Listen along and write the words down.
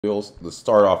Let's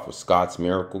start off with Scott's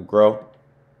Miracle Grow.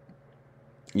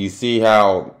 You see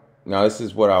how, now this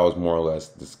is what I was more or less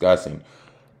discussing.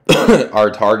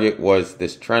 Our target was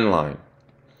this trend line.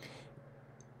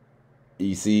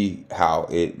 You see how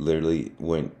it literally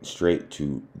went straight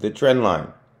to the trend line.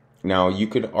 Now you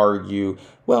could argue,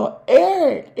 well,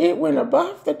 Eric, it went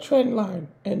above the trend line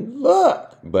and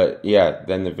look. But yeah,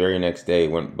 then the very next day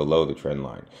it went below the trend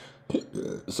line.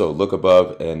 So look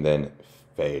above and then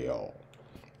fail.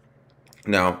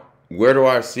 Now, where do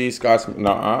I see Scott's?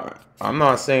 Now, I'm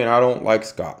not saying I don't like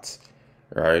Scott's,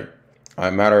 right?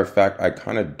 Matter of fact, I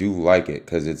kind of do like it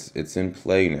because it's in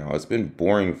play now. It's been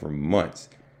boring for months.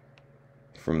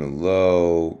 From the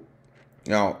low.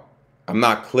 Now, I'm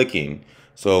not clicking,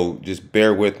 so just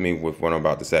bear with me with what I'm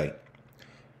about to say.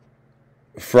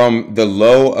 From the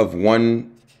low of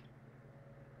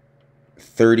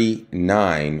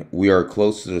 139, we are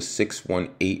close to the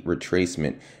 618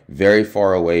 retracement, very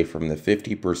far away from the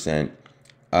 50%.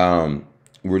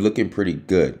 We're looking pretty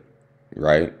good,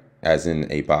 right? As in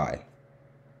a buy.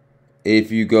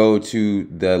 If you go to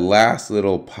the last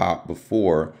little pop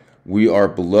before, we are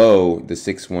below the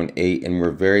 618 and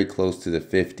we're very close to the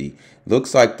 50.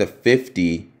 Looks like the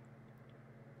 50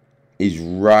 is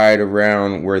right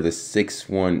around where the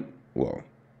 61, well,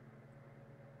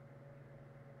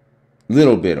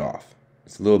 little bit off.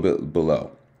 It's a little bit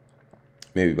below.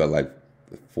 Maybe about like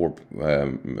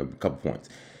a couple points.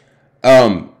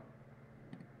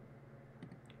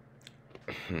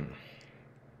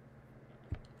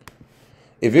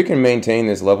 If it can maintain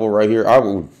this level right here, I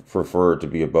would prefer it to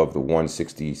be above the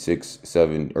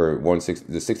 166.7 or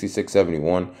the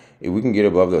 66.71. If we can get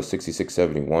above the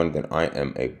 66.71, then I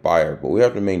am a buyer. But we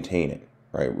have to maintain it,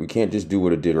 right? We can't just do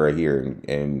what it did right here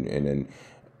and then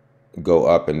go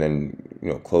up and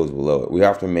then close below it. We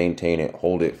have to maintain it,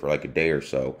 hold it for like a day or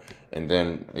so, and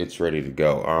then it's ready to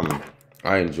go.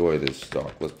 I enjoy this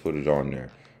stock. Let's put it on there.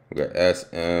 We got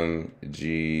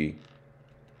SMG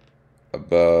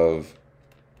above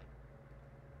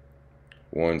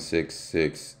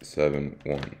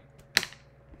 16671.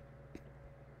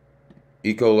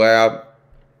 Ecolab,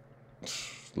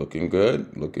 looking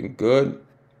good, looking good.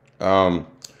 Kind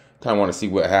of want to see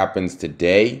what happens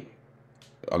today.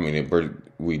 I mean,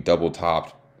 we double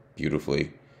topped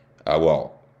beautifully.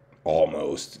 Well,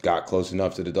 almost got close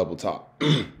enough to the double top.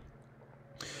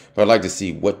 But I'd like to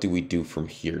see, what do we do from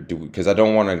here? Because I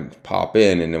don't want to pop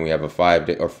in and then we have a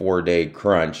 5-day or 4-day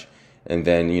crunch, and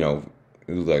then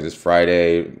like this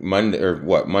Friday, Monday, or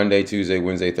what? Monday, Tuesday,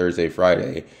 Wednesday, Thursday,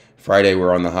 Friday. Friday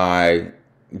we're on the high,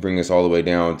 bring us all the way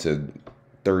down to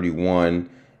 31,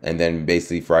 and then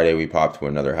basically Friday we pop to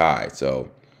another high.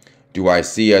 So, do I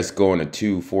see us going to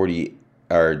 240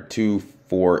 or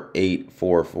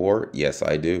 24844? Yes,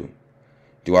 I do.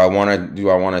 Do I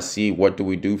want to see what do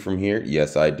we do from here?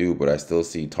 Yes, I do, but I still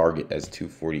see target as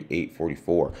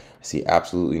 248.44. I see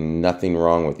absolutely nothing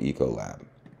wrong with Ecolab.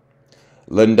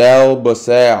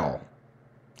 LyondellBasell,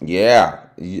 yeah,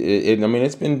 I mean,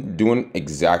 it's been doing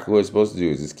exactly what it's supposed to do,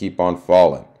 is just keep on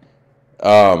falling.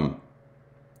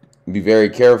 Be very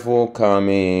careful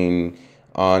coming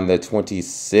on the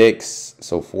 26th,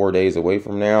 so 4 days away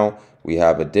from now. We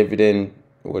have a dividend.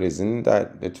 Isn't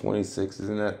that the 26th?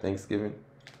 Isn't that Thanksgiving?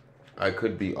 I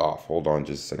could be off. Hold on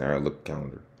just a second. I look at the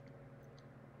calendar.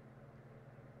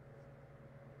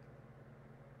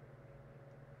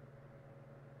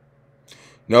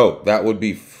 No, that would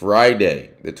be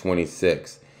Friday, the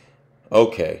 26th.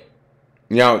 Okay.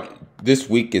 Now, this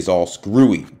week is all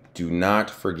screwy. Do not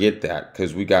forget that,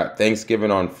 because we got Thanksgiving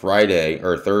on Friday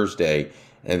or Thursday,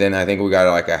 and then I think we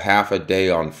got like a half a day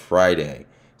on Friday.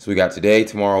 So we got today,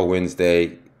 tomorrow,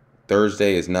 Wednesday.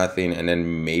 Thursday is nothing, and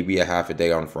then maybe a half a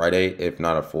day on Friday, if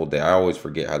not a full day. I always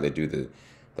forget how they do the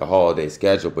holiday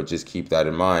schedule, but just keep that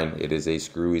in mind. It is a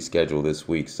screwy schedule this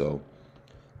week, so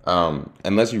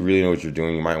unless you really know what you're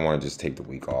doing, you might want to just take the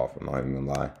week off. I'm not even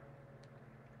gonna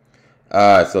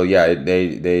lie. So yeah,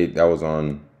 that was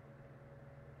on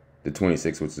the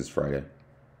 26th, which is Friday.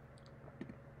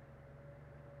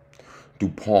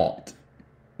 DuPont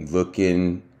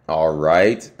looking all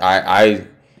right.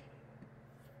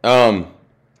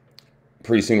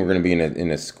 Pretty soon we're gonna be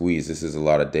in a squeeze. This is a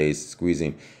lot of days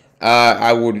squeezing.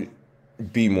 I would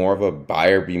be more of a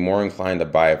buyer, be more inclined to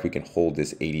buy if we can hold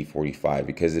this 80.45,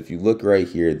 because if you look right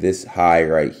here, this high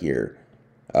right here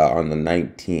on the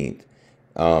 19th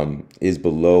is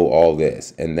below all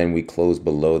this, and then we close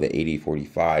below the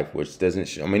 80.45, which doesn't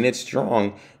show, I mean, it's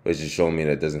strong, but it's just showing me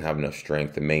that it doesn't have enough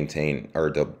strength to maintain or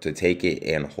to take it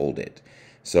and hold it.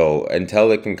 So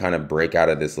until it can kind of break out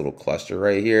of this little cluster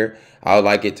right here, I would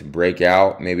like it to break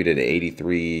out maybe to the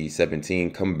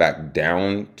 83.17, come back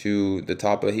down to the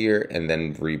top of here, and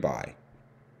then rebuy.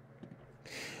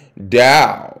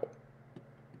 Dow.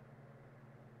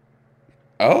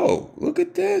 Oh, look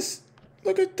at this.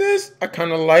 Look at this. I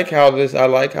kind of like how this,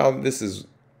 is,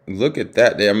 look at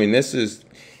that. I mean,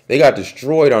 they got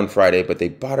destroyed on Friday, but they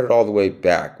bought it all the way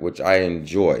back, which I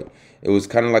enjoy. It was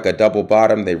kind of like a double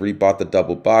bottom. They rebought the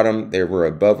double bottom. They were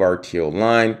above our teal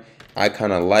line. I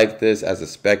kind of like this as a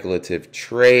speculative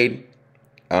trade.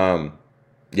 Yeah,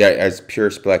 as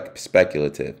pure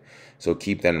speculative. So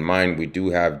keep that in mind. We do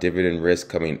have dividend risk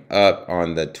coming up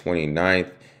on the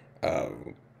 29th. A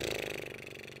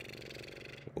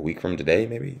week from today,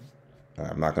 maybe.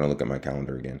 I'm not going to look at my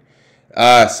calendar again.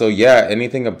 So yeah,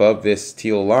 anything above this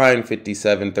teal line,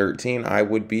 57.13, I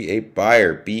would be a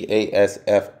buyer.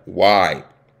 BASFY.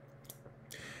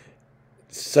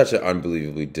 Such an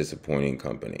unbelievably disappointing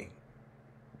company.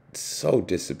 So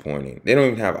disappointing. They don't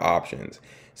even have options.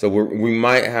 So we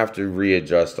might have to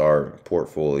readjust our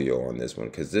portfolio on this one,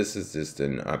 because this is just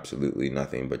an absolutely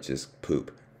nothing but just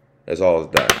poop. That's all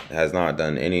it's done. It has not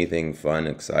done anything fun,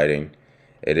 exciting.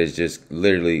 It has just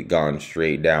literally gone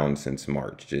straight down since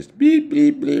March. Just bleep,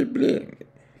 bleep, bleep, bleep.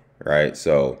 Right?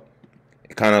 So,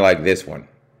 kind of like this one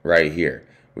right here.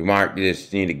 We might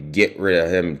just need to get rid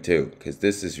of him too, because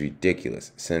this is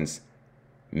ridiculous. Since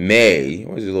May, it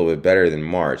was a little bit better than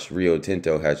March, Rio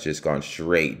Tinto has just gone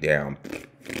straight down.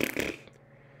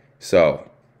 So,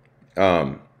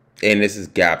 and this is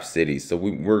Gap City. So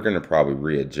we're going to probably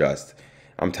readjust.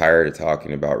 I'm tired of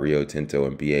talking about Rio Tinto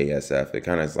and BASF. It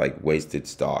kind of is like wasted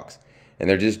stocks. And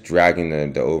they're just dragging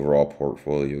the overall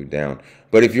portfolio down.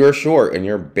 But if you're short and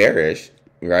you're bearish,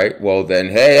 right, well then,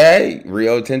 hey,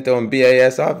 Rio Tinto and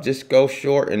BASF, just go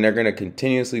short. And they're going to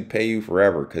continuously pay you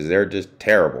forever, because they're just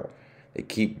terrible. They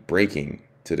keep breaking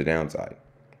to the downside.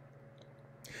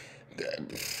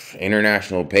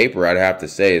 International paper, I'd have to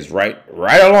say, is right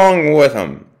along with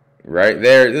them. Right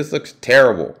there. This looks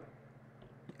terrible.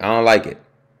 I don't like it.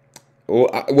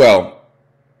 Well,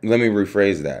 let me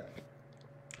rephrase that.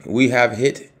 We have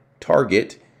hit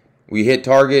target. We hit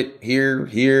target here,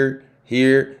 here,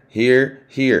 here, here,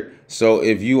 here. So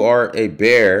if you are a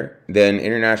bear, then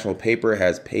international paper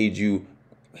has paid you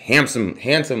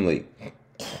handsomely.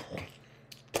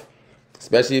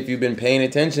 Especially if you've been paying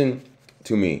attention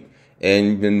to me and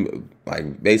you've been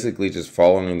like basically just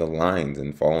following the lines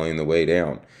and following the way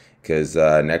down. Because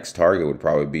next target would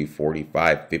probably be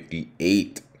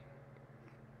 45.58.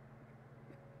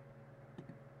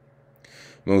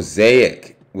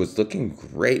 Mosaic was looking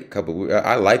great.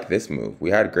 I like this move.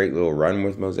 We had a great little run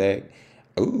with Mosaic.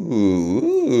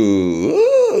 Ooh,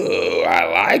 I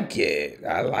like it.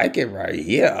 I like it right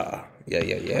here.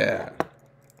 Yeah.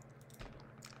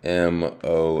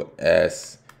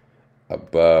 MOS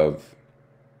above.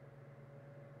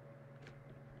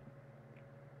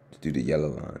 Let's do the yellow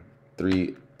line.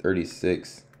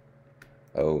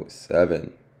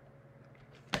 336.07.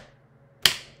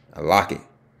 I like it.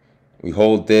 We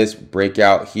hold this, break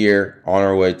out here, on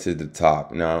our way to the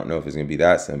top. Now, I don't know if it's going to be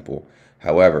that simple.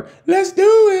 However, let's do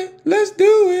it. Let's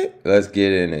do it. Let's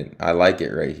get in it. I like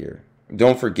it right here.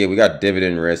 Don't forget, we got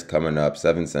dividend risk coming up.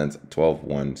 7 cents,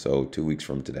 12.1. So 2 weeks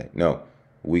from today. No,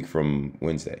 a week from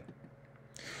Wednesday.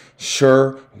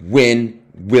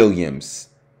 Sherwin-Williams.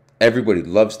 Everybody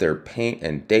loves their paint,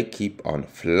 and they keep on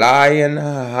flying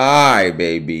high,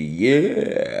 baby.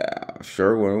 Yeah.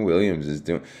 Sherwin-Williams is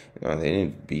doing... they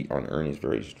didn't beat on earnings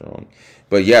very strong.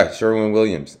 But yeah,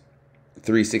 Sherwin-Williams,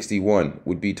 361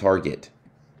 would be target.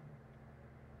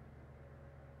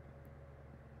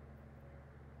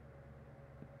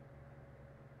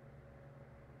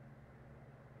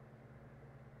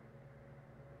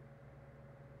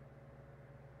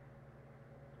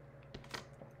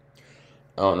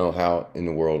 I don't know how in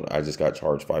the world I just got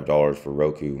charged $5 for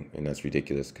Roku, and that's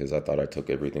ridiculous because I thought I took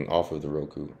everything off of the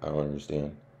Roku. I don't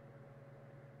understand.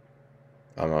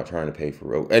 I'm not trying to pay for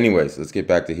Roku. Anyways, let's get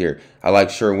back to here. I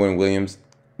like Sherwin-Williams.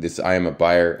 I am a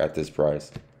buyer at this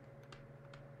price.